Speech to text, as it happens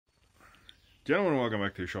Gentlemen, welcome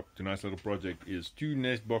back to the shop. Tonight's little project is 2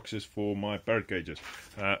 nest boxes for my parrot cages.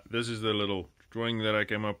 This is the little drawing that I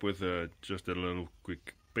came up with, just a little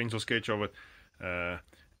quick pencil sketch of it.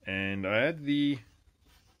 And I had the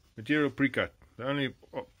material pre-cut. The only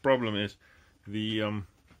problem is the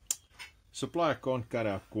supplier can't cut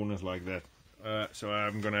out corners like that. So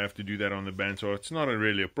I'm going to have to do that on the bandsaw. It's not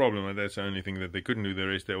really a problem, that's the only thing that they couldn't do. The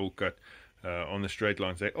rest they all cut on the straight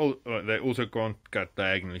lines. They also can't cut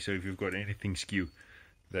diagonally, so if you've got anything skew,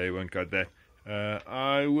 they won't cut that.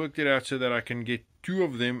 I worked it out so that I can get 2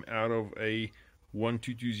 of them out of a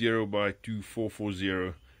 1220 by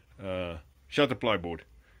 2440 shutter ply board,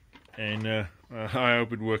 and I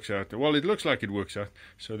hope it works out. Well, it looks like it works out.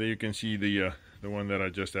 So there you can see the one that I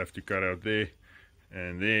just have to cut out there,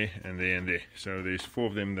 and there, and there, and there. So there's 4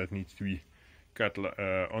 of them that needs to be cut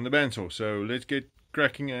on the bandsaw. So let's get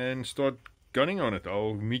cracking and start gunning on it.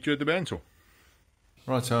 I'll meet you at the bandsaw.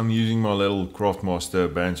 Right, so I'm using my little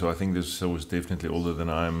Craftmaster bandsaw. I think this was definitely older than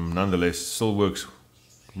I am. Nonetheless, still works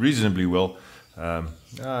reasonably well. I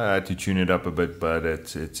had to tune it up a bit, but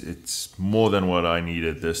it's more than what I need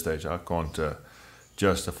at this stage. I can't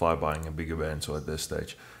justify buying a bigger bandsaw at this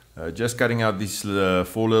stage. Just cutting out these 4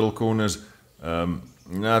 little corners.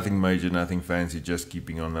 Nothing major, nothing fancy, just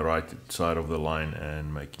keeping on the right side of the line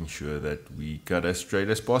and making sure that we cut as straight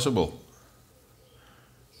as possible.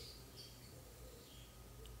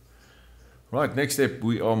 Right, next step,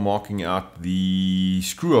 we are marking out the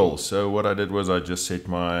screw holes. So what I did was I just set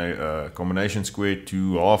my combination square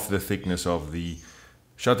to half the thickness of the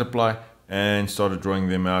shutter ply and started drawing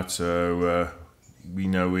them out, so we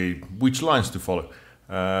know which lines to follow.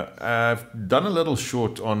 I've done a little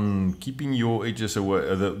short on keeping your edges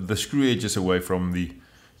away, the screw edges away from the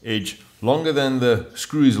edge longer than the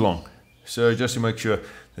screw is long. So just to make sure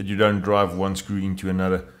that you don't drive one screw into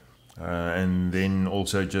another, and then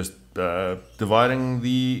also just dividing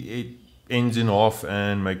the ends in half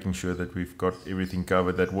and making sure that we've got everything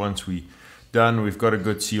covered, that once we're done we've got a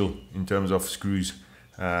good seal in terms of screws.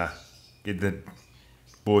 Get the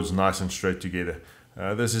boards nice and straight together.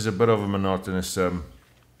 This is a bit of a monotonous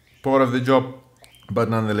part of the job, but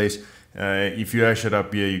nonetheless, if you ash it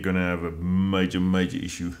up here, you're going to have a major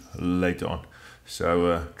issue later on.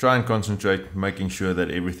 So try and concentrate, making sure that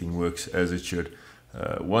everything works as it should.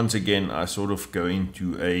 Once again, I sort of go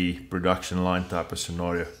into a production line type of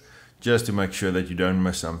scenario just to make sure that you don't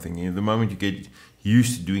miss something. The moment you get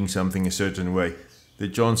used to doing something a certain way, the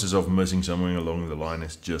chances of missing somewhere along the line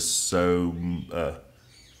is just so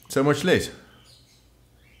much less.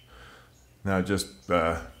 Now just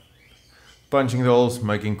punching the holes,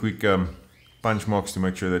 making quick punch marks to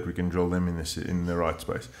make sure that we can drill them in the right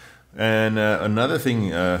space. And another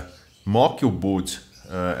thing, mark your boards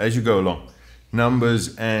as you go along,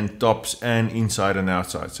 numbers and tops and inside and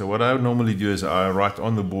outside. So what I would normally do is I write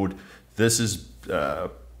on the board, this is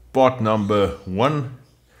part number 1,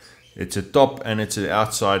 it's a top and it's an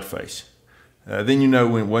outside face. Then you know,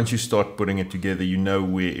 once you start putting it together, you know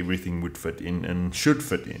where everything would fit in and should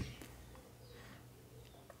fit in.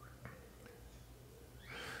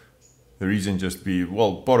 The reason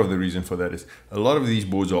part of the reason for that is a lot of these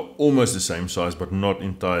boards are almost the same size, but not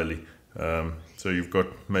entirely. So you've got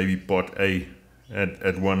maybe part A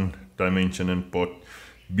at one dimension and part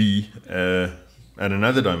B at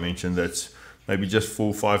another dimension that's maybe just 4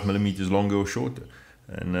 or 5 millimeters longer or shorter.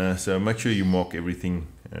 And so make sure you mark everything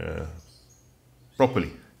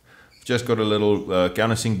properly. Just got a little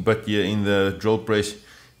countersink bit here in the drill press,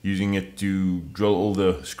 using it to drill all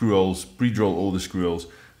the screw holes, pre-drill all the screw holes.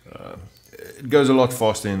 It goes a lot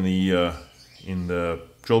faster in the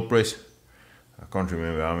drill press. I can't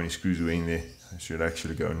remember how many screws were in there. I should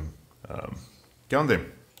actually go and count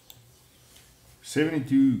them.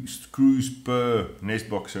 72 screws per nest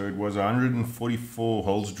box, so it was 144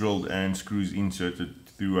 holes drilled and screws inserted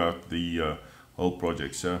throughout the whole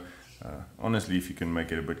project. So honestly, if you can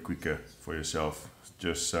make it a bit quicker for yourself, it's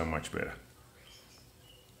just so much better.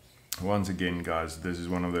 Once again, guys, this is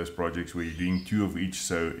one of those projects where you're doing 2 of each,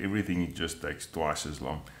 so everything just takes twice as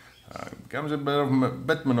long. It becomes a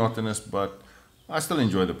bit monotonous, but I still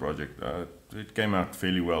enjoy the project. It came out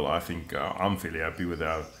fairly well. I think I'm fairly happy with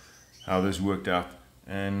how this worked out,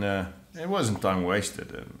 and it wasn't time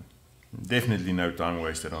wasted. Definitely no time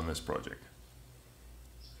wasted on this project.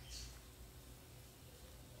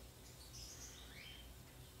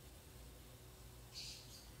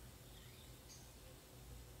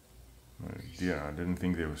 Yeah, I didn't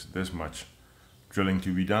think there was this much drilling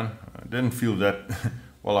to be done. I didn't feel that.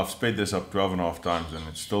 Well, I've sped this up 12.5 times and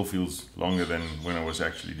it still feels longer than when I was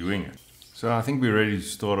actually doing it. So I think we're ready to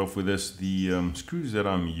start off with this. The screws that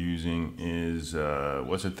I'm using is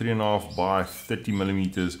what's a 3.5 by 30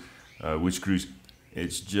 millimeters wood screws.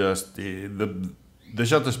 It's just the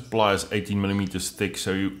shutter supply is 18 millimeters thick,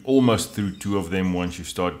 so you're almost through two of them once you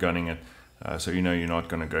start gunning it. So you know you're not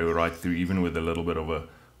going to go right through, even with a little bit of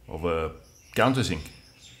a countersink.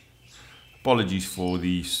 Apologies for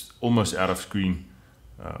the almost out of screen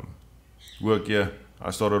work here. I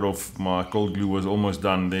started off, my cold glue was almost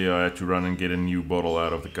done there. I had to run and get a new bottle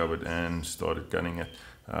out of the cupboard and started gunning it.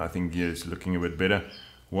 I think yeah, it's looking a bit better.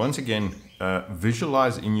 Once again,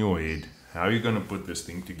 visualize in your head how you're going to put this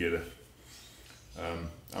thing together.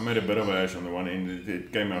 I made a bit of a hash on the one end.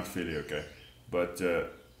 It came out fairly okay, but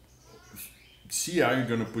see how you're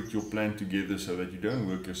going to put your plan together so that you don't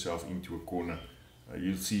work yourself into a corner.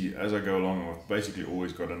 You'll see as I go along, I've basically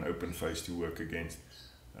always got an open face to work against,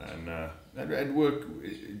 and at work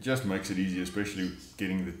it just makes it easy, especially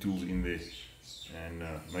getting the tools in there and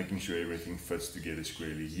making sure everything fits together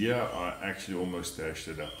squarely. Here I actually almost stashed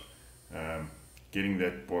it up, getting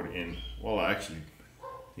that part in. Well, I actually,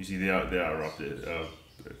 you see they are up there.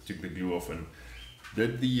 Took the glue off and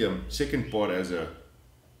did the second part as a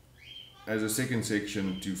second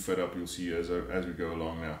section to fit up. You'll see as we go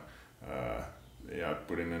along now. Yeah, I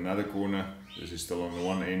put in another corner. This is still on the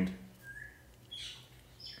one end.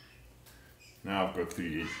 Now I've got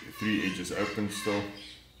three edges open still,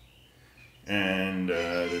 and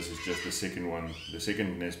this is just the second one, the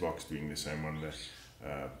second nest box doing the same one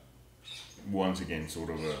there. Once again,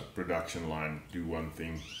 sort of a production line, do one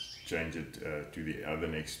thing, change it to the other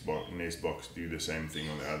nest box, do the same thing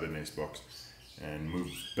on the other nest box, and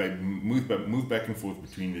move back and forth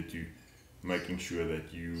between the two, making sure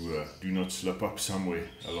that you do not slip up somewhere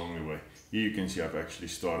along the way. Here you can see I've actually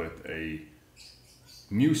started a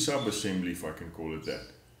new sub-assembly, if I can call it that.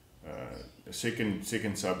 A second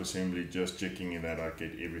sub-assembly, just checking that I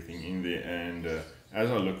get everything in there, and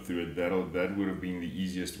as I look through it, that would have been the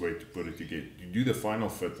easiest way to put it together. You do the final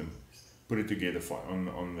fit and put it together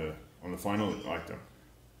on the final item.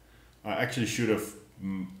 I actually should have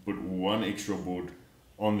put one extra board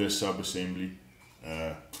on this sub-assembly,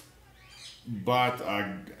 but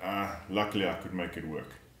luckily I could make it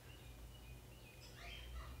work.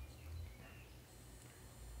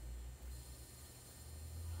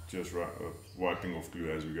 Just wiping off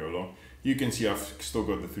glue as we go along. You can see I've still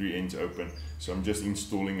got the three ends open, so I'm just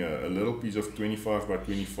installing a little piece of 25 by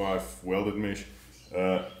 25 welded mesh.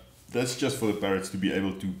 That's just for the parrots to be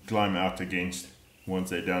able to climb out against once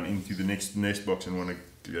they're down into the next nest box and want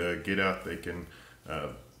to get out. They can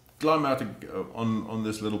climb out on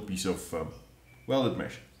this little piece of welded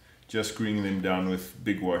mesh, just screwing them down with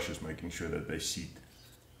big washers, making sure that they seat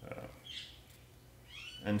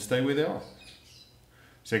and stay where they are.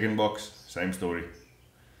 Second box, same story,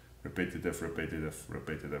 repetitive.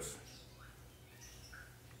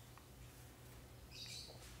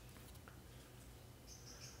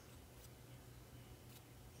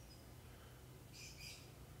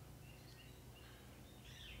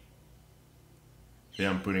 There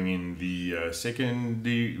I'm putting in the second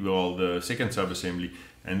sub-assembly,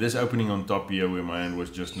 and this opening on top here where my hand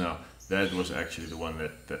was just now, that was actually the one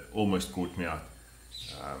that almost caught me out.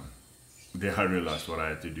 There I realized what I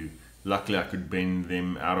had to do. Luckily I could bend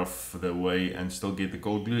them out of the way and still get the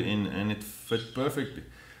cold glue in, and it fit perfectly.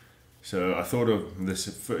 So I thought of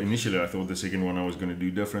this, initially I thought the second one I was going to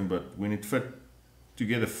do different, but when it fit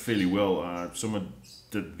together fairly well, someone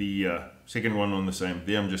did the second one on the same.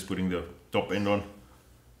 There I'm just putting the top end on,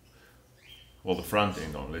 or the front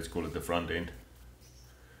end on, let's call it the front end.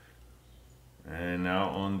 And now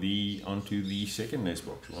onto the second nest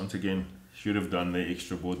box. Once again, should have done the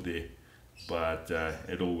extra board there, but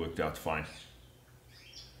it all worked out fine.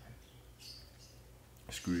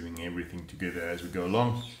 Screwing everything together as we go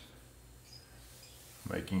along,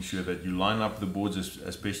 making sure that you line up the boards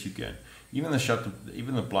as best you can. Even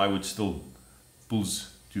the plywood still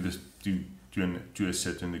pulls to a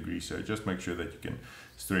certain degree, so just make sure that you can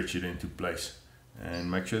stretch it into place and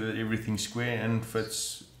make sure that everything's square and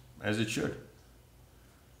fits as it should.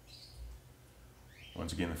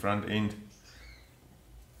 Once again, the front end,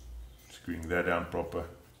 screwing that down proper,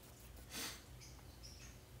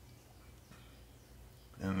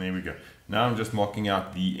 and there we go. Now I'm just marking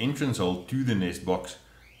out the entrance hole to the nest box.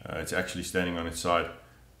 It's actually standing on its side.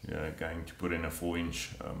 Going to put in a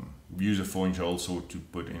 4-inch, use a 4-inch hole saw to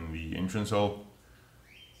put in the entrance hole.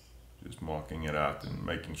 Just marking it out and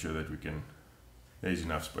making sure that there's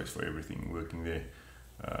enough space for everything working there.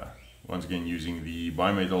 Once again, using the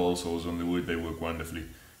bimetal hole saws on the wood, they work wonderfully.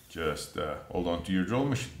 Just hold on to your drill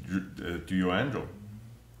machine, to your hand drill.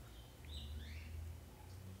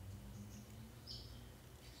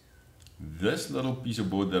 This little piece of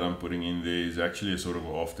board that I'm putting in there is actually a sort of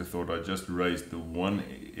afterthought. I just raised the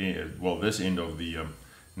this end of the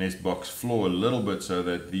nest box floor a little bit so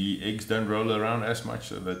that the eggs don't roll around as much,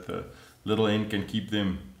 so that the little end can keep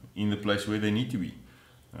them in the place where they need to be.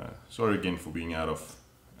 Sorry again for being out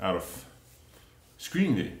of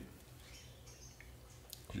screen there.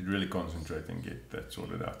 Should really concentrate and get that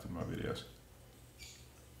sorted out in my videos.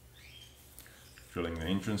 Drilling the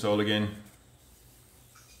entrance hole again.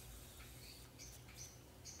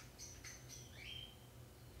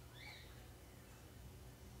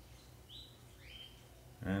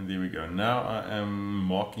 And there we go. Now I am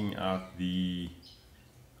marking out the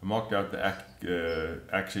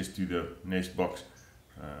access to the nest box.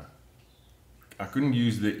 I couldn't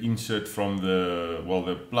use the insert from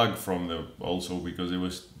the plug from the hole saw, because it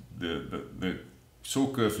was the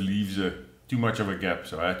saw curve leaves too much of a gap,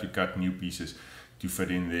 so I had to cut new pieces to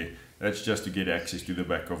fit in there. That's just to get access to the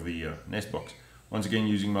back of the nest box. Once again,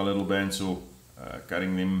 using my little bandsaw,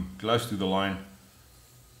 cutting them close to the line.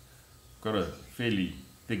 Got a fairly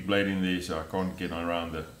thick blade in there, so I can't get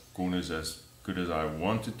around the corners as good as I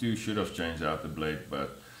wanted to. Should have changed out the blade,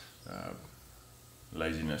 but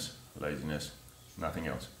laziness, nothing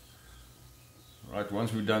else. Right,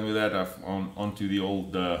 once we're done with that, I've onto the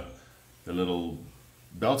old the little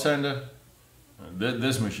belt sander.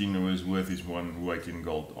 This machine was worth its one weight in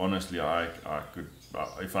gold. Honestly, I could,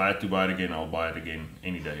 if I had to buy it again, I'll buy it again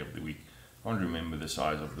any day of the week. I can't remember the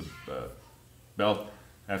size of the belt.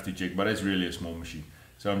 I have to check, but it's really a small machine.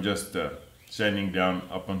 So I'm just sanding down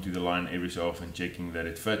up onto the line every so often, checking that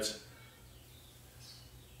it fits,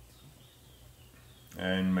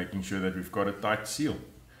 and making sure that we've got a tight seal.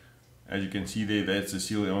 As you can see there, that's the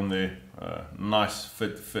seal on there. Nice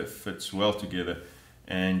fits well together.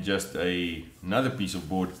 And just another piece of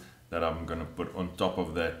board that I'm going to put on top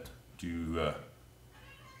of that to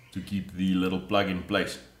keep the little plug in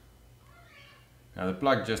place. Now the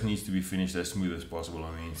plug just needs to be finished as smooth as possible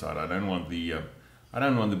on the inside. I don't want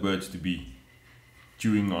the birds to be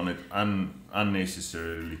chewing on it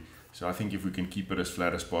unnecessarily. So I think if we can keep it as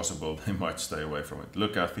flat as possible, they might stay away from it.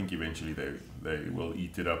 Look, I think eventually they will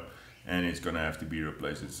eat it up, and it's going to have to be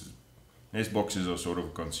replaced. Nest boxes are sort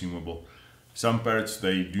of consumable. Some parrots,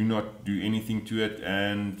 they do not do anything to it,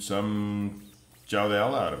 and some chow the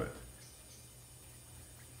hell out of it.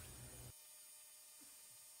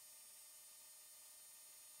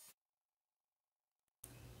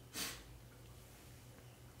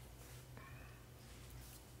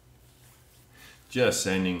 Just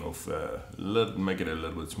sanding off, make it a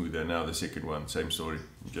little bit smoother. Now the second one, same story,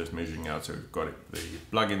 just measuring out, so we've got it, the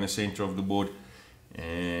plug in the center of the board,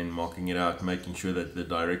 and marking it out, making sure that the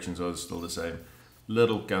directions are still the same.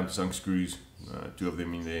 Little countersunk screws, 2 of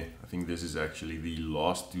them in there. I think this is actually the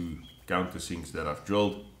last 2 countersinks that I've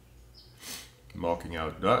drilled. Marking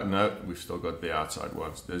out, no, we've still got the outside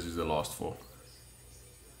ones. This is the last 4.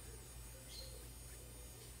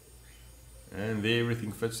 And there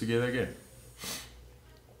everything fits together again.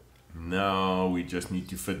 Now we just need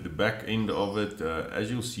to fit the back end of it. As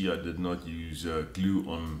you'll see, I did not use glue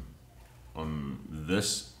on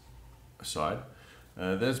this side.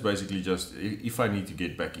 That's basically just, if I need to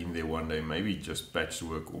get back in there one day, maybe just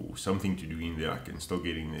patchwork or something to do in there, I can still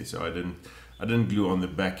get in there. So I didn't glue on the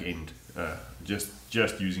back end, just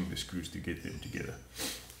using the screws to get them together.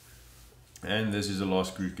 And this is the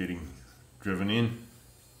last screw getting driven in.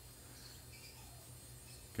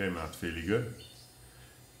 Came out fairly good.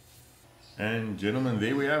 And gentlemen,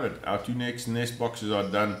 there we have it. Our 2 next nest boxes are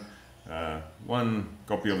done. One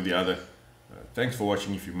copy of the other. Thanks for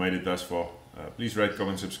watching if you've made it thus far. Please rate,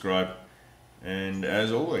 comment, subscribe. And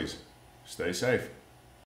as always, stay safe.